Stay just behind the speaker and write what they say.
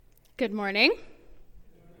Good morning.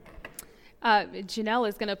 Janelle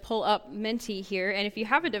is going to pull up Menti here, and if you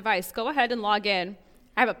have a device, go ahead and log in.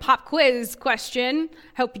 I have a pop quiz question.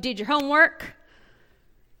 Hope you did your homework.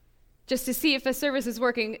 Just to see if the service is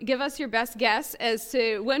working, give us your best guess as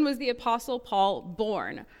to when was the Apostle Paul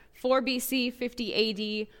born? 4 BC,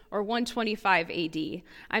 50 AD, or 125 AD?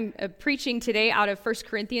 I'm preaching today out of 1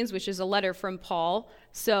 Corinthians, which is a letter from Paul.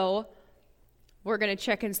 So we're going to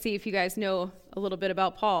check and see if you guys know a little bit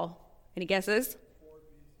about Paul. Any guesses?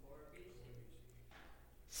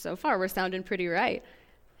 So far, we're sounding pretty right.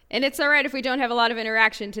 And it's all right if we don't have a lot of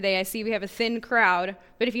interaction today. I see we have a thin crowd.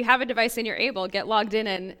 But if you have a device and you're able, get logged in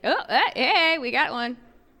and, hey, we got one.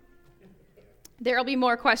 There will be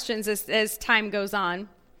more questions as time goes on.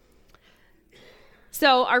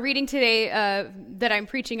 So our reading today that I'm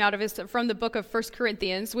preaching out of is from the book of 1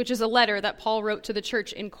 Corinthians, which is a letter that Paul wrote to the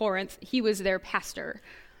church in Corinth. He was their pastor.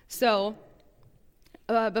 So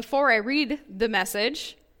before I read the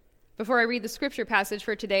message, before I read the scripture passage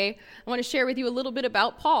for today, I want to share with you a little bit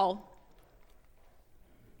about Paul.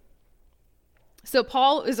 So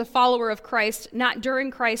Paul is a follower of Christ, not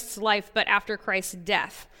during Christ's life, but after Christ's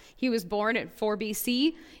death. He was born at 4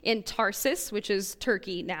 BC in Tarsus, which is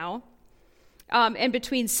Turkey now. And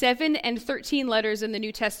between 7 and 13 letters in the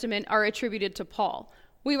New Testament are attributed to Paul.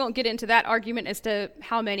 We won't get into that argument as to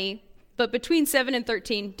how many, but between 7 and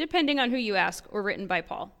 13, depending on who you ask, were written by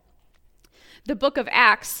Paul. The book of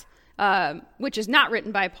Acts, which is not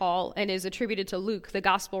written by Paul and is attributed to Luke, the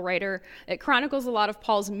gospel writer, it chronicles a lot of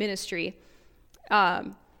Paul's ministry.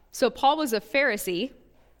 So Paul was a Pharisee,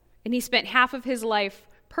 and he spent half of his life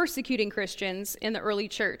persecuting Christians in the early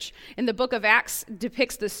church. And the book of Acts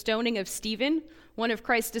depicts the stoning of Stephen, one of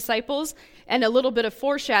Christ's disciples, and a little bit of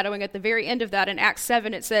foreshadowing at the very end of that. In Acts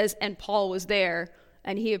 7, it says, and Paul was there,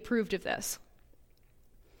 and he approved of this.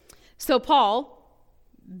 So Paul,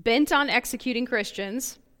 bent on executing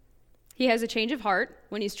Christians, he has a change of heart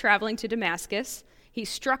when he's traveling to Damascus. He's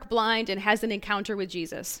struck blind and has an encounter with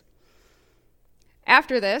Jesus.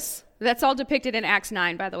 After this, that's all depicted in Acts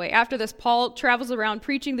 9, by the way. After this, Paul travels around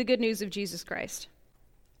preaching the good news of Jesus Christ.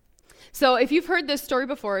 So if you've heard this story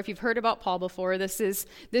before, if you've heard about Paul before, this is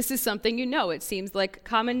something you know. It seems like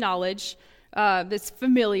common knowledge that's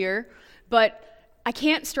familiar, but I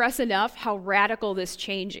can't stress enough how radical this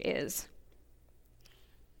change is.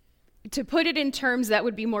 To put it in terms that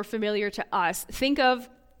would be more familiar to us, think of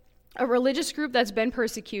a religious group that's been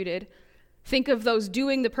persecuted. Think of those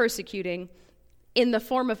doing the persecuting in the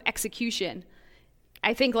form of execution.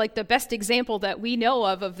 I think like the best example that we know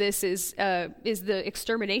of this is the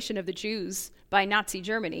extermination of the Jews by Nazi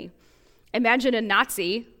Germany. Imagine a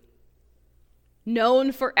Nazi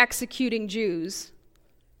known for executing Jews,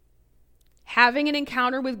 having an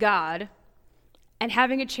encounter with God, and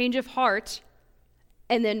having a change of heart,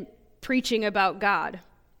 and then preaching about God.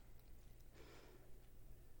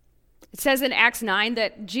 It says in Acts 9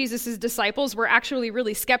 that Jesus' disciples were actually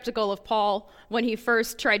really skeptical of Paul when he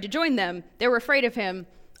first tried to join them. They were afraid of him.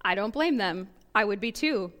 I don't blame them. I would be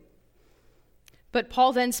too. But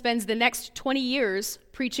Paul then spends the next 20 years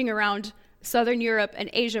preaching around Southern Europe and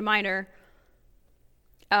Asia Minor,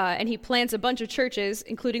 and he plants a bunch of churches,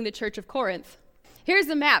 including the Church of Corinth. Here's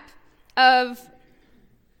the map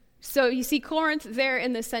so you see Corinth there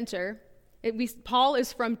in the center. Paul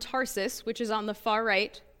is from Tarsus, which is on the far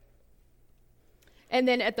right. And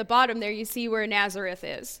then at the bottom there, you see where Nazareth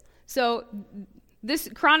is. So this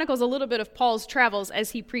chronicles a little bit of Paul's travels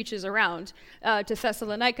as he preaches around to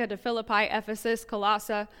Thessalonica, to Philippi, Ephesus,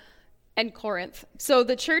 Colossae, and Corinth. So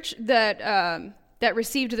the church that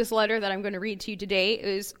received this letter that I'm going to read to you today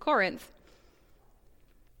is Corinth.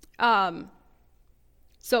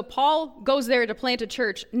 So Paul goes there to plant a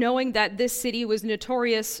church knowing that this city was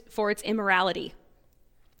notorious for its immorality.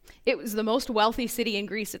 It was the most wealthy city in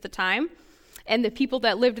Greece at the time, and the people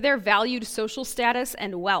that lived there valued social status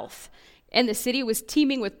and wealth, and the city was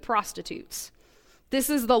teeming with prostitutes. This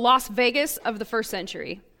is the Las Vegas of the first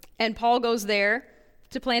century, and Paul goes there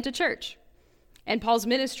to plant a church. And Paul's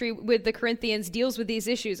ministry with the Corinthians deals with these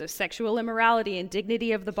issues of sexual immorality and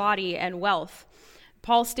dignity of the body and wealth.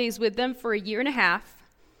 Paul stays with them for a year and a half,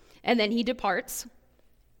 and then he departs.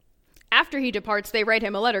 After he departs, they write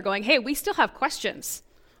him a letter going, hey, we still have questions.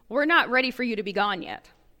 We're not ready for you to be gone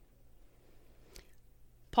yet.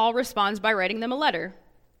 Paul responds by writing them a letter.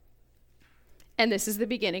 And this is the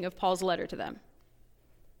beginning of Paul's letter to them.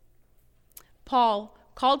 Paul,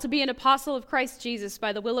 called to be an apostle of Christ Jesus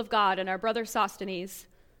by the will of God, and our brother Sosthenes,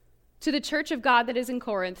 to the church of God that is in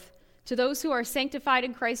Corinth, to those who are sanctified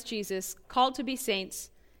in Christ Jesus, called to be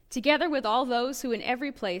saints, together with all those who in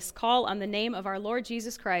every place call on the name of our Lord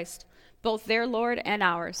Jesus Christ, both their Lord and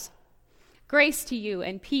ours. Grace to you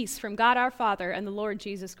and peace from God our Father and the Lord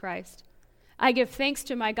Jesus Christ. I give thanks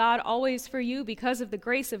to my God always for you because of the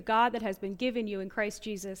grace of God that has been given you in Christ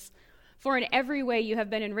Jesus. For in every way you have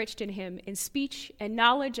been enriched in him, in speech and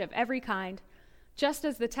knowledge of every kind, just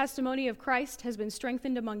as the testimony of Christ has been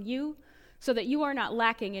strengthened among you, so that you are not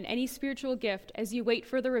lacking in any spiritual gift as you wait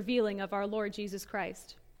for the revealing of our Lord Jesus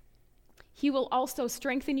Christ. He will also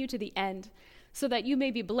strengthen you to the end, so that you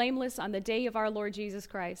may be blameless on the day of our Lord Jesus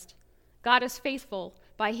Christ. God is faithful.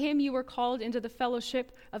 By him you were called into the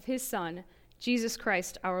fellowship of his Son, Jesus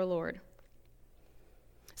Christ our Lord.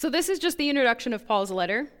 So this is just the introduction of Paul's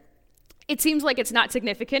letter. It seems like it's not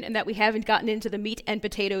significant and that we haven't gotten into the meat and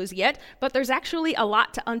potatoes yet, but there's actually a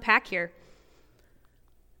lot to unpack here.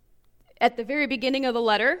 At the very beginning of the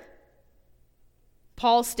letter,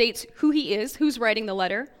 Paul states who he is, who's writing the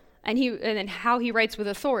letter, and then how he writes with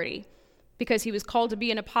authority, because he was called to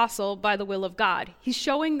be an apostle by the will of God. He's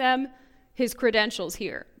showing them his credentials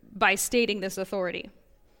here by stating this authority.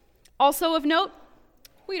 Also of note,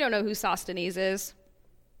 we don't know who Sosthenes is.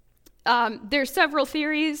 There's several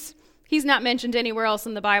theories. He's not mentioned anywhere else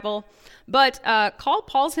in the Bible, but Paul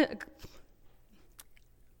calls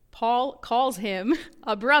him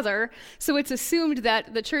a brother, so it's assumed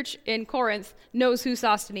that the church in Corinth knows who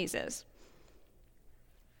Sosthenes is.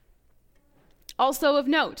 Also of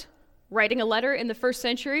note, writing a letter in the first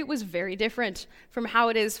century was very different from how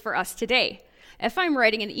it is for us today. If I'm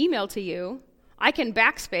writing an email to you, I can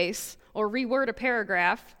backspace or reword a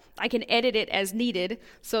paragraph. I can edit it as needed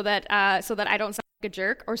so that I don't sound like a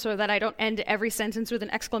jerk, or so that I don't end every sentence with an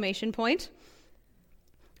exclamation point.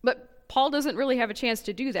 But Paul doesn't really have a chance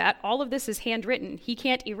to do that. All of this is handwritten. He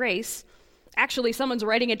can't erase. Actually, someone's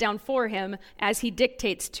writing it down for him as he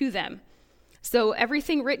dictates to them. So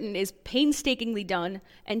everything written is painstakingly done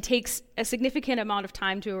and takes a significant amount of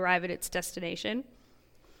time to arrive at its destination.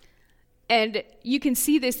 And you can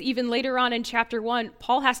see this even later on in chapter 1.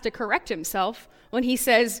 Paul has to correct himself when he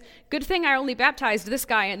says, good thing I only baptized this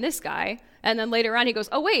guy and this guy. And then later on he goes,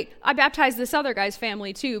 oh wait, I baptized this other guy's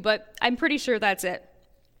family too, but I'm pretty sure that's it.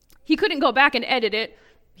 He couldn't go back and edit it.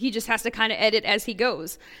 He just has to kind of edit as he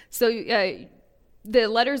goes. So the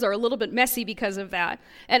letters are a little bit messy because of that.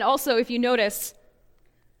 And also, if you notice,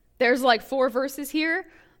 there's like 4 verses here,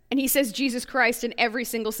 and he says Jesus Christ in every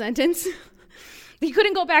single sentence. He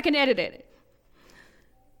couldn't go back and edit it.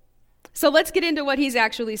 So let's get into what he's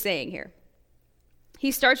actually saying here.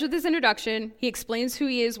 He starts with his introduction. He explains who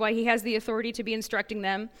he is, why he has the authority to be instructing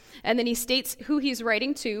them. And then he states who he's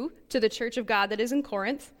writing to the church of God that is in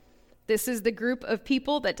Corinth. This is the group of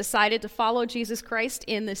people that decided to follow Jesus Christ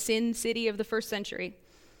in the sin city of the first century.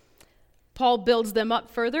 Paul builds them up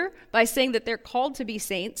further by saying that they're called to be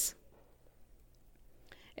saints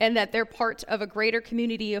and that they're part of a greater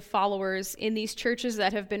community of followers in these churches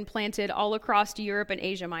that have been planted all across Europe and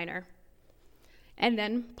Asia Minor. And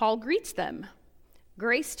then Paul greets them.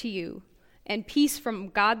 Grace to you and peace from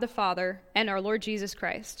God the Father and our Lord Jesus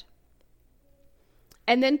Christ.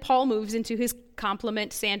 And then Paul moves into his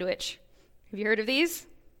compliment sandwich. Have you heard of these?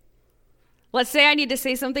 Let's say I need to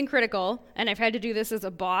say something critical, and I've had to do this as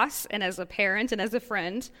a boss and as a parent and as a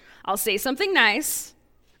friend. I'll say something nice,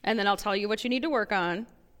 and then I'll tell you what you need to work on,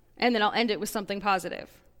 and then I'll end it with something positive.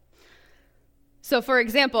 So for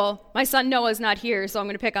example, my son Noah's not here, so I'm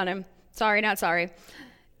going to pick on him. Sorry, not sorry.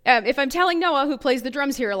 If I'm telling Noah, who plays the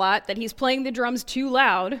drums here a lot, that he's playing the drums too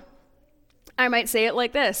loud, I might say it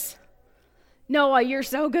like this. Noah, you're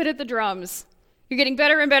so good at the drums. You're getting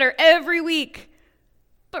better and better every week.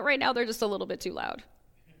 But right now they're just a little bit too loud.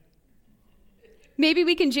 Maybe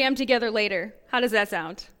we can jam together later. How does that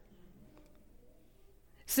sound?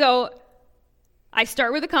 So I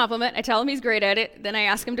start with a compliment. I tell him he's great at it. Then I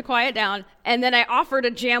ask him to quiet down. And then I offer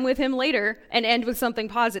to jam with him later and end with something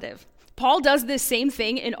positive. Paul does this same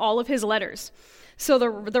thing in all of his letters. So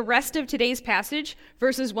the rest of today's passage,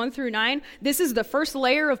 verses 1 through 9, this is the first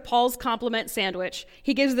layer of Paul's compliment sandwich.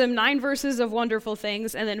 He gives them 9 verses of wonderful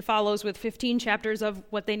things and then follows with 15 chapters of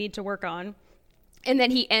what they need to work on. And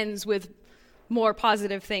then he ends with more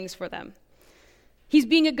positive things for them. He's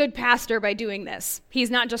being a good pastor by doing this.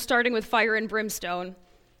 He's not just starting with fire and brimstone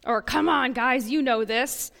or, come on, guys, you know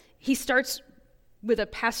this. He starts with a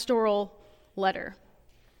pastoral letter.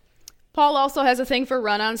 Paul also has a thing for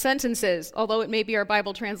run-on sentences, although it may be our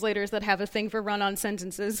Bible translators that have a thing for run-on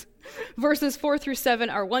sentences. Verses 4 through 7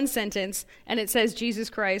 are one sentence, and it says Jesus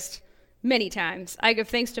Christ many times. I give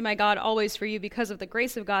thanks to my God always for you because of the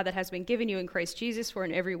grace of God that has been given you in Christ Jesus, for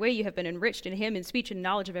in every way you have been enriched in him in speech and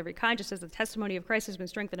knowledge of every kind, just as the testimony of Christ has been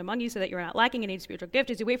strengthened among you, so that you are not lacking in any spiritual gift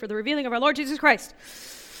as you wait for the revealing of our Lord Jesus Christ.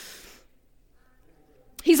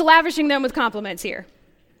 He's lavishing them with compliments here.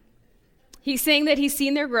 He's saying that he's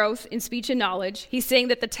seen their growth in speech and knowledge. He's saying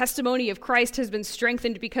that the testimony of Christ has been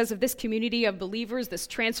strengthened because of this community of believers, this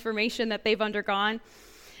transformation that they've undergone.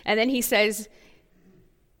 And then he says,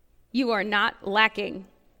 you are not lacking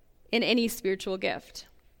in any spiritual gift.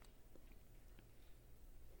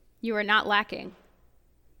 You are not lacking.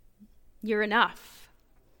 You're enough.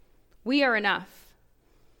 We are enough.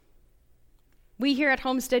 We here at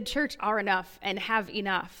Homestead Church are enough and have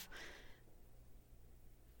enough.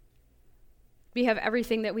 We have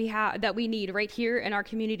everything that we need right here in our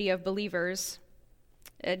community of believers.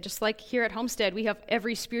 Just like here at Homestead, we have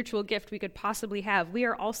every spiritual gift we could possibly have. We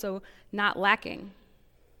are also not lacking.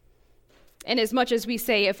 And as much as we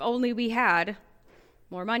say, if only we had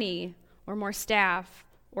more money or more staff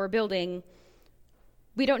or building,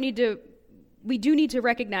 we do need to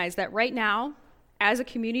recognize that right now, as a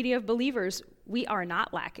community of believers, we are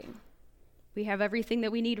not lacking. We have everything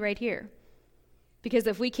that we need right here. Because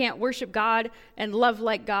if we can't worship God and love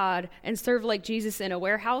like God and serve like Jesus in a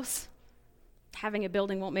warehouse, having a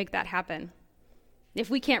building won't make that happen.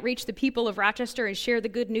 If we can't reach the people of Rochester and share the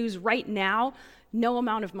good news right now, no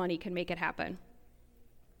amount of money can make it happen.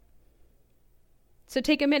 So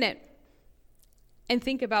take a minute and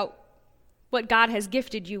think about what God has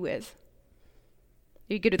gifted you with.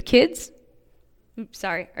 Are you good with kids?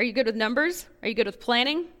 Are you good with numbers? Are you good with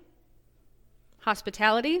planning?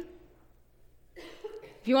 Hospitality?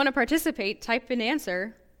 If you want to participate, type an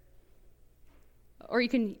answer, or you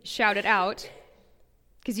can shout it out,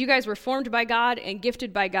 because you guys were formed by God and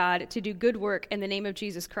gifted by God to do good work in the name of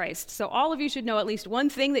Jesus Christ. So all of you should know at least one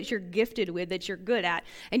thing that you're gifted with, that you're good at,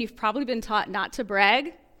 and you've probably been taught not to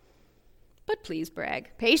brag, but please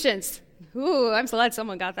brag. Patience. Ooh, I'm so glad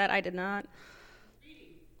someone got that. I did not.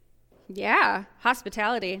 Yeah,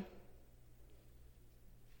 hospitality.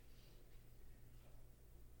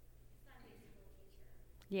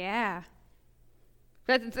 Yeah.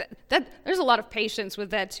 There's a lot of patience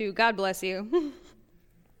with that too. God bless you.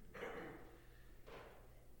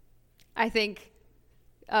 I think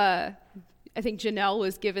Janelle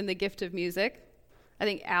was given the gift of music. I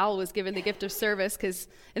think Al was given the gift of service,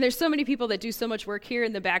 and there's so many people that do so much work here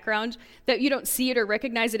in the background that you don't see it or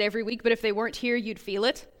recognize it every week, but if they weren't here, you'd feel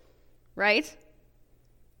it, right?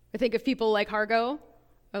 I think of people like Hargo,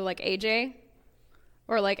 or like AJ,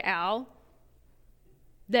 or like Al,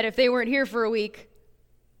 that if they weren't here for a week,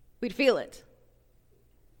 we'd feel it.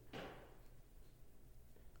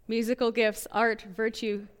 Musical gifts, art,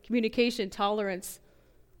 virtue, communication, tolerance.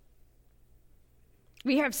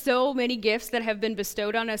 We have so many gifts that have been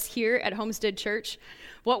bestowed on us here at Homestead Church.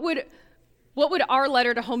 What would our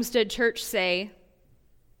letter to Homestead Church say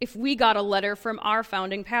if we got a letter from our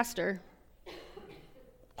founding pastor?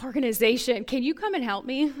 Organization. Can you come and help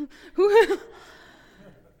me?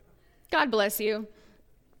 God bless you.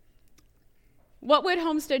 What would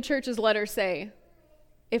Homestead Church's letter say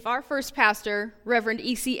if our first pastor, Reverend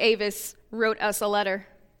E.C. Avis, wrote us a letter?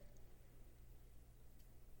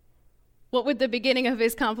 What would the beginning of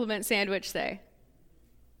his compliment sandwich say?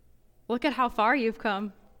 Look at how far you've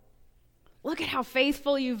come. Look at how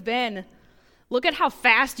faithful you've been. Look at how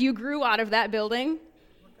fast you grew out of that building.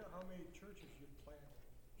 Look at how many churches you've planted.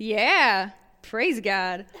 Yeah, praise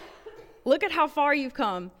God. Look at how far you've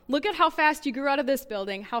come. Look at how fast you grew out of this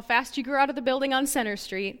building, how fast you grew out of the building on Center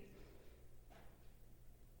Street.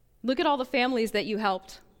 Look at all the families that you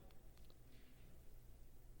helped.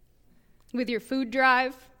 With your food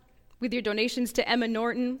drive, with your donations to Emma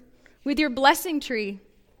Norton, with your blessing tree,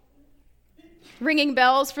 ringing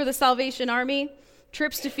bells for the Salvation Army,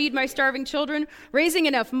 trips to feed my starving children, raising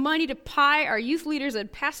enough money to pie our youth leaders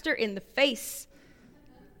and pastor in the face.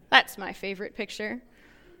 That's my favorite picture.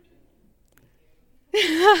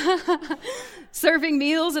 Serving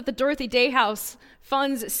meals at the Dorothy Day House,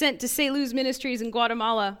 funds sent to Seluz Ministries in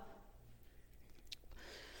Guatemala.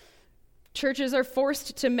 Churches are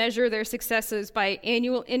forced to measure their successes by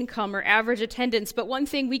annual income or average attendance, but one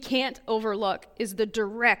thing we can't overlook is the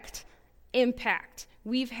direct impact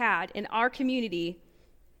we've had in our community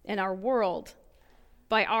and our world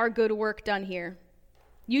by our good work done here.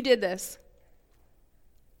 You did this.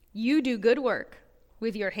 You do good work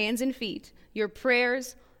with your hands and feet, your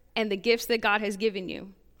prayers, and the gifts that God has given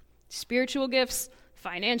you. Spiritual gifts,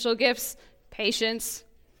 financial gifts, patience,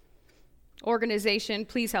 organization.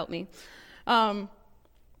 Please help me. Paul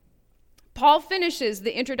finishes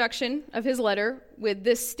the introduction of his letter with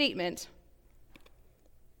this statement: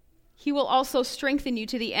 He will also strengthen you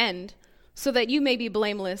to the end, so that you may be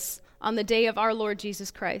blameless on the day of our Lord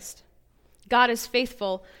Jesus Christ. God is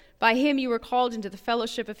faithful. By him you were called into the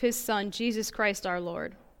fellowship of his Son, Jesus Christ our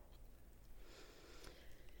Lord.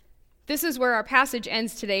 This is where our passage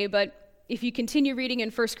ends today, but if you continue reading in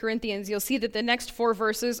 1 Corinthians, you'll see that the next 4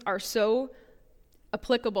 verses are so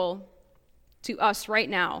applicable to us right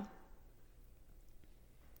now,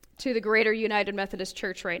 to the Greater United Methodist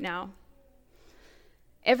Church right now.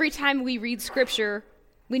 Every time we read Scripture,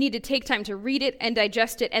 we need to take time to read it and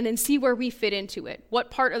digest it and then see where we fit into it.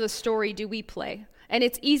 What part of the story do we play? And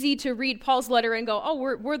it's easy to read Paul's letter and go, oh,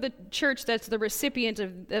 we're the church that's the recipient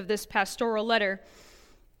of this pastoral letter.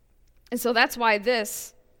 And so that's why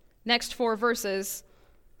this next 4 verses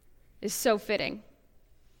is so fitting.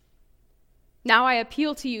 Now I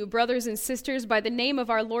appeal to you, brothers and sisters, by the name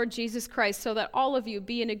of our Lord Jesus Christ, so that all of you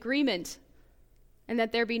be in agreement, and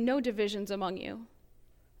that there be no divisions among you,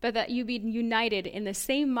 but that you be united in the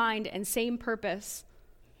same mind and same purpose.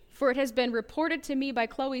 For it has been reported to me by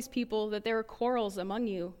Chloe's people that there are quarrels among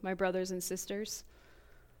you, my brothers and sisters.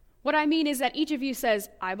 What I mean is that each of you says,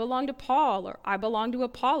 I belong to Paul, or I belong to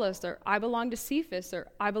Apollos, or I belong to Cephas, or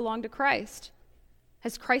I belong to Christ.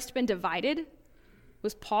 Has Christ been divided?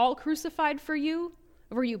 Was Paul crucified for you?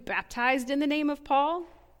 Were you baptized in the name of Paul?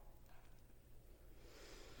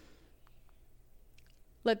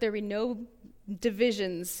 Let there be no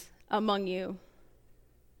divisions among you.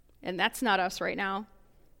 And that's not us right now.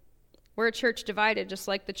 We're a church divided, just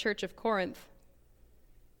like the church of Corinth.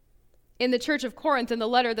 In the church of Corinth, in the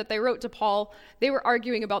letter that they wrote to Paul, they were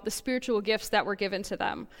arguing about the spiritual gifts that were given to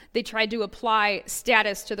them. They tried to apply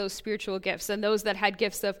status to those spiritual gifts, and those that had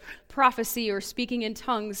gifts of prophecy or speaking in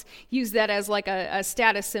tongues used that as like a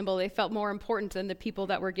status symbol. They felt more important than the people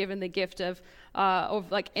that were given the gift of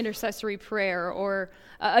like intercessory prayer, or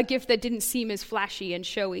a gift that didn't seem as flashy and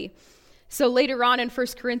showy. So later on in 1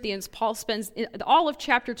 Corinthians, Paul spends all of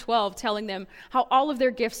chapter 12 telling them how all of their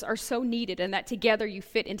gifts are so needed and that together you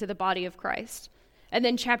fit into the body of Christ. And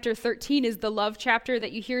then chapter 13 is the love chapter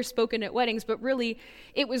that you hear spoken at weddings, but really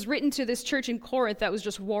it was written to this church in Corinth that was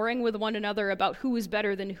just warring with one another about who is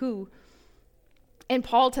better than who. And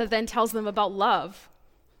Paul then tells them about love,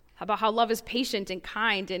 about how love is patient and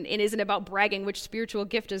kind and isn't about bragging which spiritual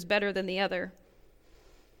gift is better than the other.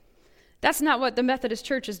 That's not what the Methodist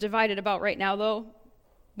Church is divided about right now, though.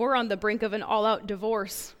 We're on the brink of an all-out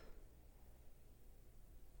divorce.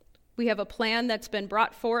 We have a plan that's been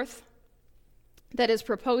brought forth that is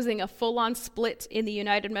proposing a full-on split in the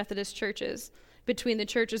United Methodist Churches between the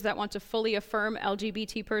churches that want to fully affirm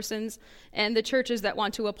LGBT persons and the churches that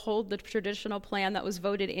want to uphold the traditional plan that was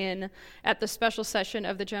voted in at the special session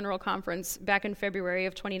of the General Conference back in February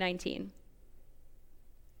of 2019.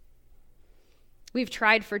 We've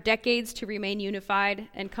tried for decades to remain unified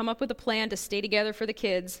and come up with a plan to stay together for the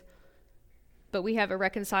kids, but we have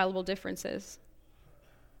irreconcilable differences.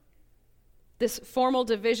 This formal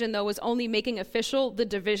division, though, was only making official the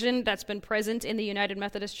division that's been present in the United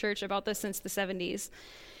Methodist Church about this since the 70s.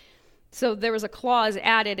 So there was a clause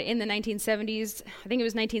added in the 1970s, I think it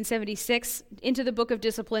was 1976, into the Book of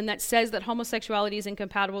Discipline that says that homosexuality is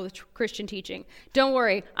incompatible with Christian teaching. Don't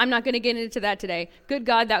worry, I'm not going to get into that today. Good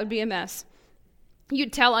God, that would be a mess.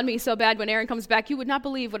 You'd tell on me so bad when Aaron comes back. You would not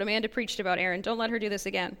believe what Amanda preached about Aaron. Don't let her do this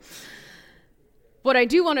again. What I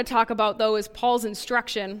do want to talk about, though, is Paul's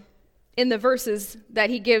instruction in the verses that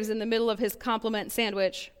he gives in the middle of his compliment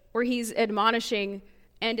sandwich, where he's admonishing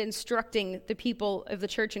and instructing the people of the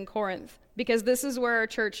church in Corinth, because this is where our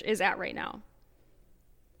church is at right now.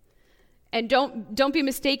 And don't be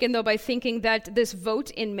mistaken, though, by thinking that this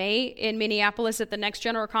vote in May in Minneapolis at the next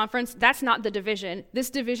General Conference, that's not the division. This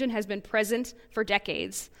division has been present for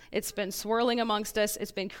decades. It's been swirling amongst us.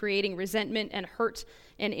 It's been creating resentment and hurt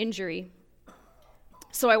and injury.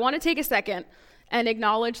 So I want to take a second and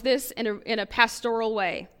acknowledge this in a pastoral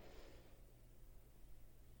way.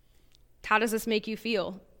 How does this make you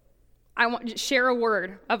feel? I want to share a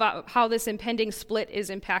word about how this impending split is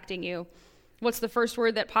impacting you. What's the first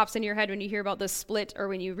word that pops in your head when you hear about this split, or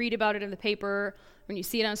when you read about it in the paper, when you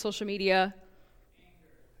see it on social media?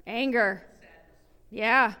 Anger.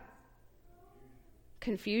 Yeah.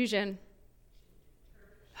 Confusion.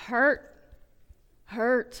 Hurt.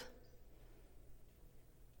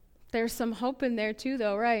 There's some hope in there too,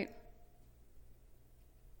 though, right?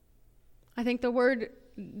 I think the word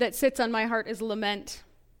that sits on my heart is lament.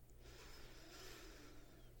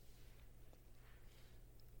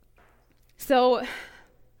 So,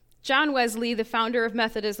 John Wesley, the founder of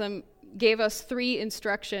Methodism, gave us 3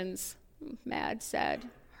 instructions. Mad, sad,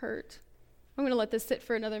 hurt. I'm going to let this sit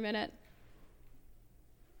for another minute.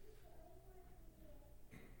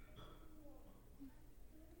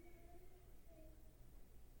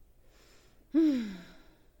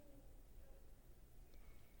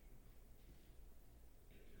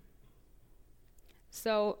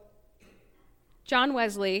 So, John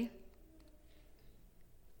Wesley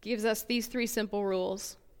gives us these 3 simple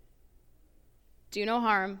rules. Do no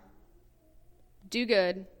harm, do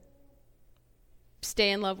good,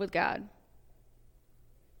 stay in love with God.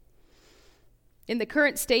 In the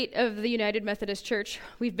current state of the United Methodist Church,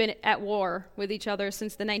 we've been at war with each other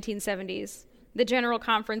since the 1970s. The General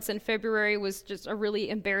Conference in February was just a really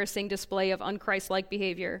embarrassing display of unchristlike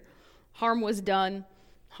behavior. Harm was done.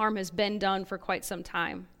 Harm has been done for quite some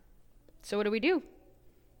time. So what do?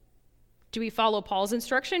 Do we follow Paul's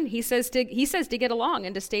instruction? He says to get along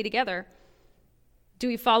and to stay together. Do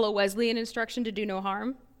we follow Wesleyan instruction to do no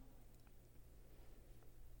harm?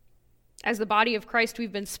 As the body of Christ,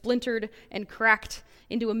 we've been splintered and cracked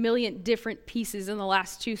into a million different pieces in the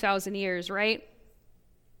last 2,000 years, right?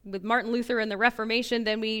 With Martin Luther and the Reformation,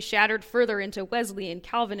 then we shattered further into Wesleyan,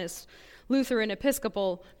 Calvinist, Lutheran,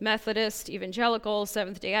 Episcopal, Methodist, Evangelical,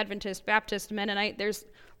 Seventh-day Adventist, Baptist, Mennonite. There's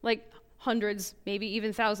like hundreds, maybe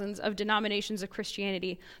even thousands of denominations of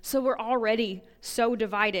Christianity. So we're already so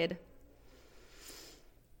divided.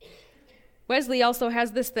 Wesley also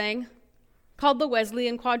has this thing called the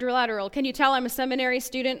Wesleyan Quadrilateral. Can you tell I'm a seminary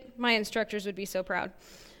student? My instructors would be so proud.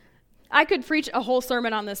 I could preach a whole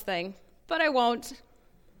sermon on this thing, but I won't.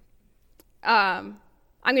 I'm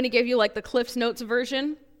going to give you like the Cliff's Notes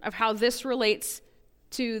version of how this relates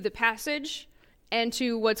to the passage and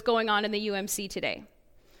to what's going on in the UMC today.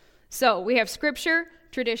 So we have scripture,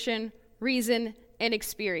 tradition, reason, and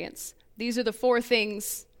experience. These are the 4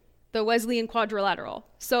 things, the Wesleyan Quadrilateral.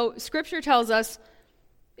 So scripture tells us,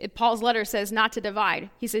 Paul's letter says not to divide.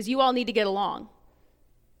 He says you all need to get along.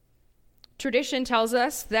 Tradition tells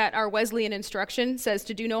us that our Wesleyan instruction says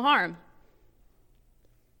to do no harm.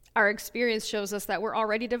 Our experience shows us that we're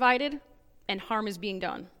already divided and harm is being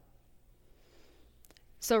done.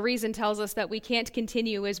 So reason tells us that we can't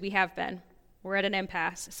continue as we have been. We're at an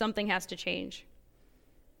impasse. Something has to change.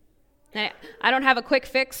 I don't have a quick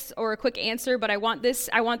fix or a quick answer, but I want this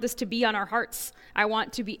to be on our hearts. I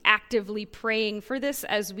want to be actively praying for this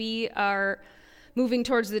as we are moving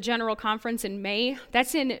towards the General Conference in May.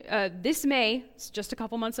 That's in this May. It's just a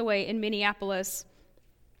couple months away in Minneapolis.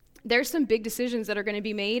 There's some big decisions that are going to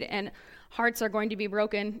be made, and hearts are going to be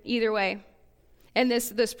broken either way. And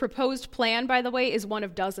this proposed plan, by the way, is one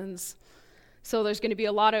of dozens. So there's going to be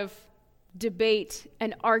a lot of debate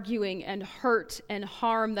and arguing and hurt and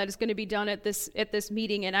harm that is going to be done at this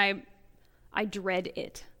meeting, and I dread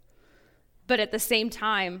it. But at the same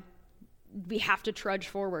time, we have to trudge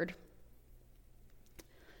forward.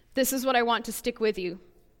 This is what I want to stick with you.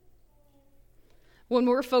 When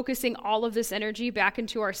we're focusing all of this energy back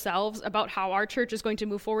into ourselves about how our church is going to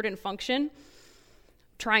move forward and function,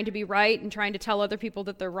 trying to be right and trying to tell other people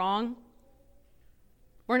that they're wrong,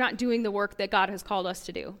 we're not doing the work that God has called us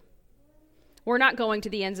to do. We're not going to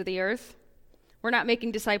the ends of the earth. We're not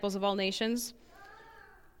making disciples of all nations.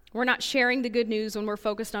 We're not sharing the good news when we're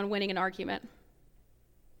focused on winning an argument.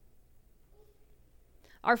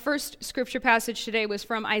 Our first scripture passage today was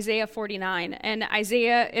from Isaiah 49. And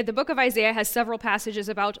the book of Isaiah has several passages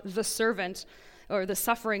about the servant or the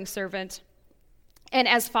suffering servant. And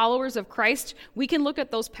as followers of Christ, we can look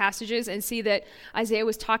at those passages and see that Isaiah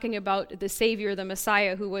was talking about the Savior, the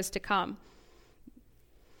Messiah who was to come.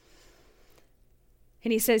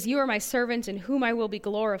 And he says, "You are my servant in whom I will be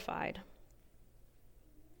glorified."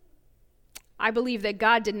 I believe that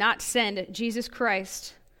God did not send Jesus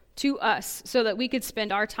Christ to us so that we could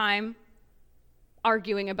spend our time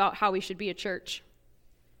arguing about how we should be a church.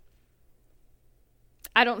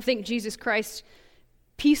 I don't think Jesus Christ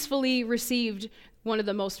peacefully received one of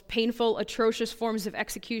the most painful, atrocious forms of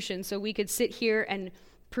execution so we could sit here and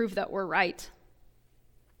prove that we're right.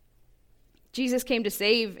 Jesus came to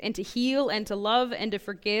save and to heal and to love and to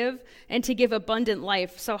forgive and to give abundant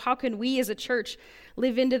life. So how can we as a church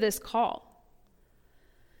live into this call?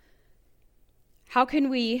 How can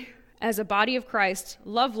we, as a body of Christ,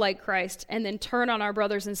 love like Christ and then turn on our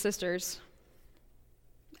brothers and sisters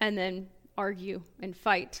and then argue and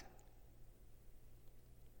fight?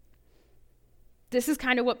 This is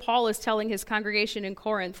kind of what Paul is telling his congregation in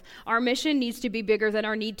Corinth. Our mission needs to be bigger than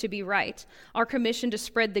our need to be right. Our commission to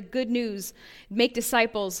spread the good news, make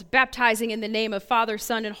disciples, baptizing in the name of Father,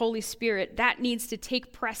 Son, and Holy Spirit, that needs to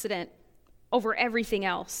take precedent over everything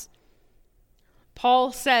else.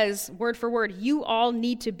 Paul says, word for word, you all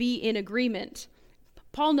need to be in agreement.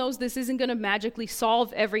 Paul knows this isn't going to magically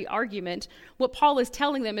solve every argument. What Paul is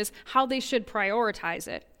telling them is how they should prioritize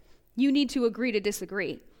it. You need to agree to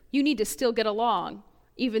disagree. You need to still get along,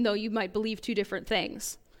 even though you might believe 2 different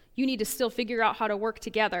things. You need to still figure out how to work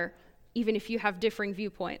together, even if you have differing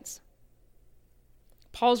viewpoints.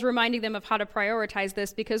 Paul's reminding them of how to prioritize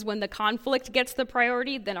this, because when the conflict gets the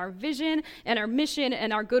priority, then our vision and our mission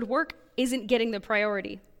and our good work isn't getting the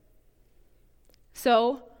priority.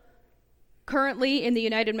 So, currently in the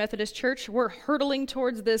United Methodist Church, we're hurtling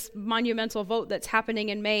towards this monumental vote that's happening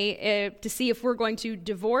in May to see if we're going to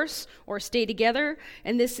divorce or stay together.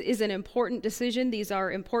 And this is an important decision. These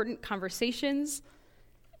are important conversations.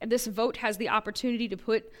 And this vote has the opportunity to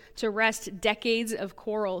put to rest decades of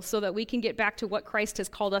quarrel so that we can get back to what Christ has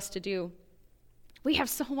called us to do. We have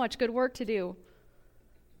so much good work to do.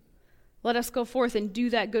 Let us go forth and do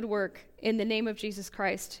that good work in the name of Jesus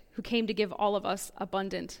Christ, who came to give all of us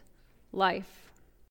abundant life.